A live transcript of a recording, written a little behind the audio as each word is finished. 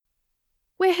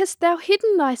where hast thou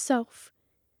hidden thyself?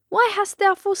 Why hast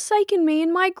thou forsaken me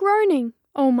in my groaning,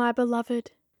 O my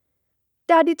beloved?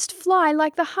 Thou didst fly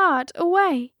like the hart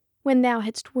away, when thou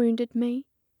hadst wounded me.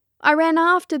 I ran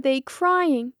after thee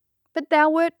crying, but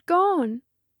thou wert gone.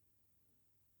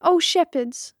 O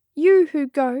shepherds, you who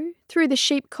go through the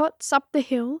sheepcots up the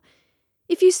hill,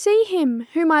 if you see him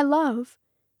whom I love,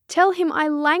 tell him I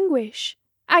languish,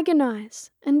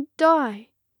 agonize, and die.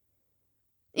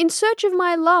 In search of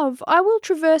my love I will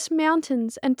traverse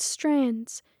mountains and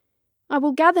strands. I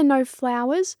will gather no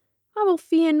flowers, I will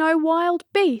fear no wild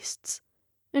beasts,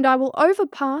 and I will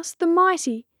overpass the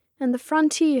mighty and the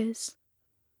frontiers.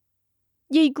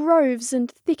 Ye groves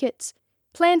and thickets,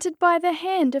 planted by the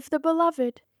hand of the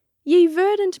beloved, ye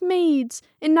verdant meads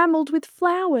enamelled with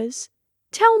flowers,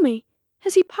 tell me,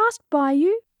 has he passed by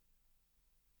you?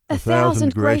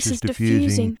 1,000 graces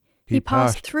diffusing, he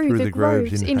passed through the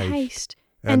groves in haste,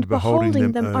 and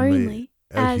beholding them only,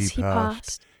 as he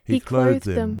passed, he clothed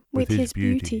them with his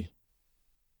beauty.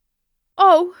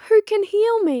 Oh, who can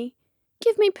heal me?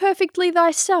 Give me perfectly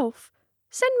thyself.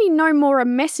 Send me no more a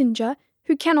messenger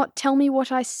who cannot tell me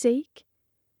what I seek.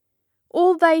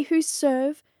 All they who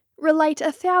serve relate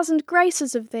 1,000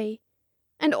 graces of thee,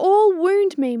 and all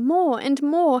wound me more and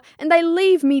more, and they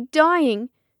leave me dying,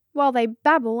 while they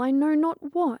babble I know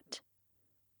not what.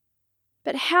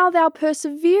 But how thou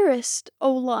perseverest,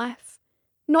 O life,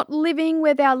 not living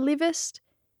where thou livest,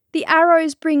 the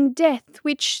arrows bring death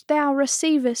which thou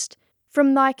receivest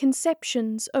from thy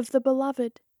conceptions of the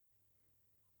beloved.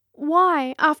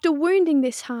 Why, after wounding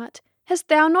this heart, hast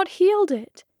thou not healed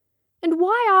it? And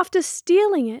why, after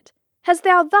stealing it, hast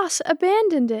thou thus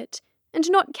abandoned it,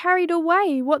 and not carried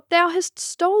away what thou hast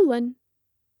stolen?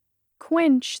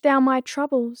 Quench thou my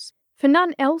troubles, for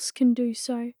none else can do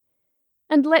so,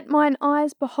 and let mine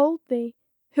eyes behold thee,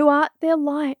 who art their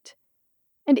light,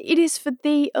 and it is for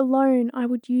thee alone I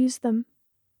would use them.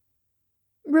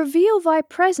 Reveal thy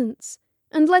presence,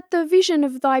 and let the vision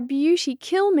of thy beauty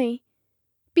kill me.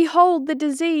 Behold, the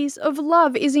disease of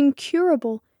love is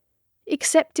incurable,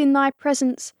 except in thy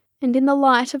presence and in the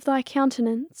light of thy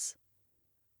countenance.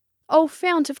 O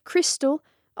fount of crystal,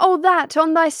 O that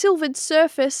on thy silvered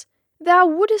surface thou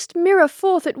wouldest mirror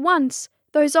forth at once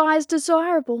those eyes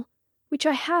desirable, which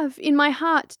I have in my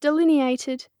heart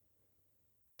delineated.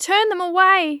 Turn them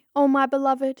away, O my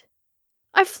beloved.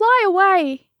 I fly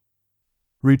away.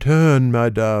 Return, my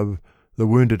dove, the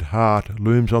wounded heart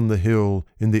looms on the hill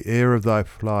in the air of thy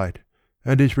flight,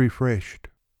 and is refreshed.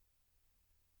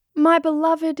 My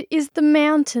beloved is the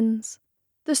mountains,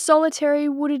 the solitary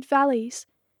wooded valleys,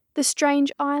 the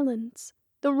strange islands,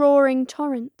 the roaring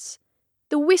torrents,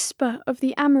 the whisper of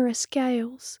the amorous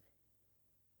gales,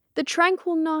 the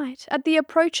tranquil night at the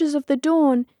approaches of the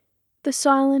dawn, the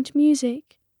silent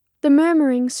music, the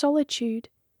murmuring solitude,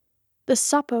 the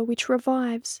supper which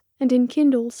revives and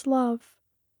enkindles love.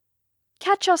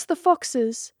 Catch us the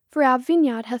foxes, for our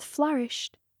vineyard hath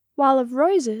flourished, while of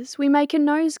roses we make a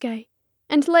nosegay,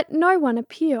 and let no one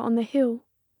appear on the hill.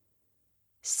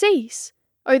 Cease,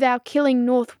 O thou killing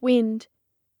north wind!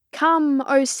 Come,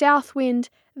 O south wind,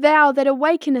 thou that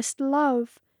awakenest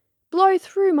love! Blow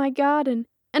through my garden,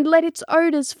 and let its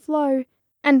odours flow,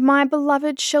 and my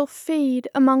beloved shall feed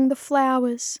among the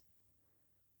flowers.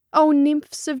 O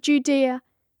nymphs of Judea,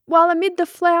 while amid the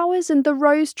flowers and the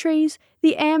rose trees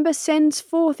the amber sends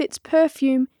forth its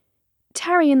perfume,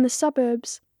 tarry in the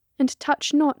suburbs, and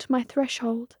touch not my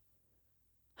threshold.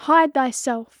 Hide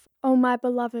thyself, O my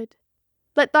beloved.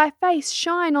 Let thy face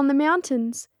shine on the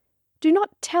mountains. Do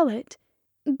not tell it,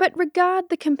 but regard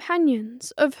the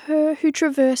companions of her who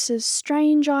traverses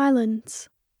strange islands.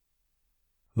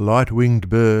 Light-winged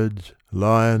birds,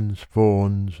 lions,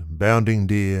 fawns, bounding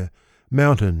deer,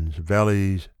 mountains,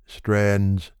 valleys,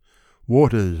 strands,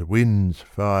 waters, winds,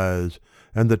 fires,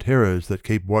 and the terrors that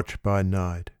keep watch by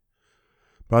night.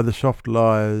 By the soft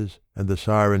lyres and the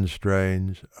siren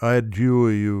strains, I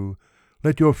adjure you,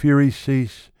 let your fury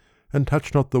cease, and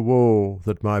touch not the wall,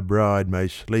 that my bride may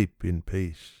sleep in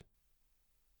peace.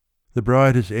 The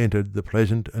bride has entered the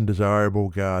pleasant and desirable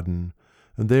garden,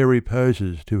 and there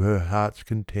reposes to her heart's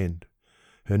content,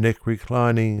 her neck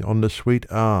reclining on the sweet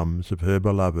arms of her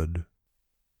beloved.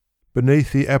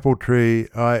 Beneath the apple tree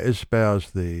I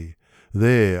espoused thee,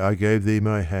 there I gave thee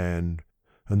my hand,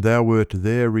 and thou wert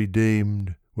there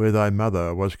redeemed where thy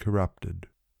mother was corrupted.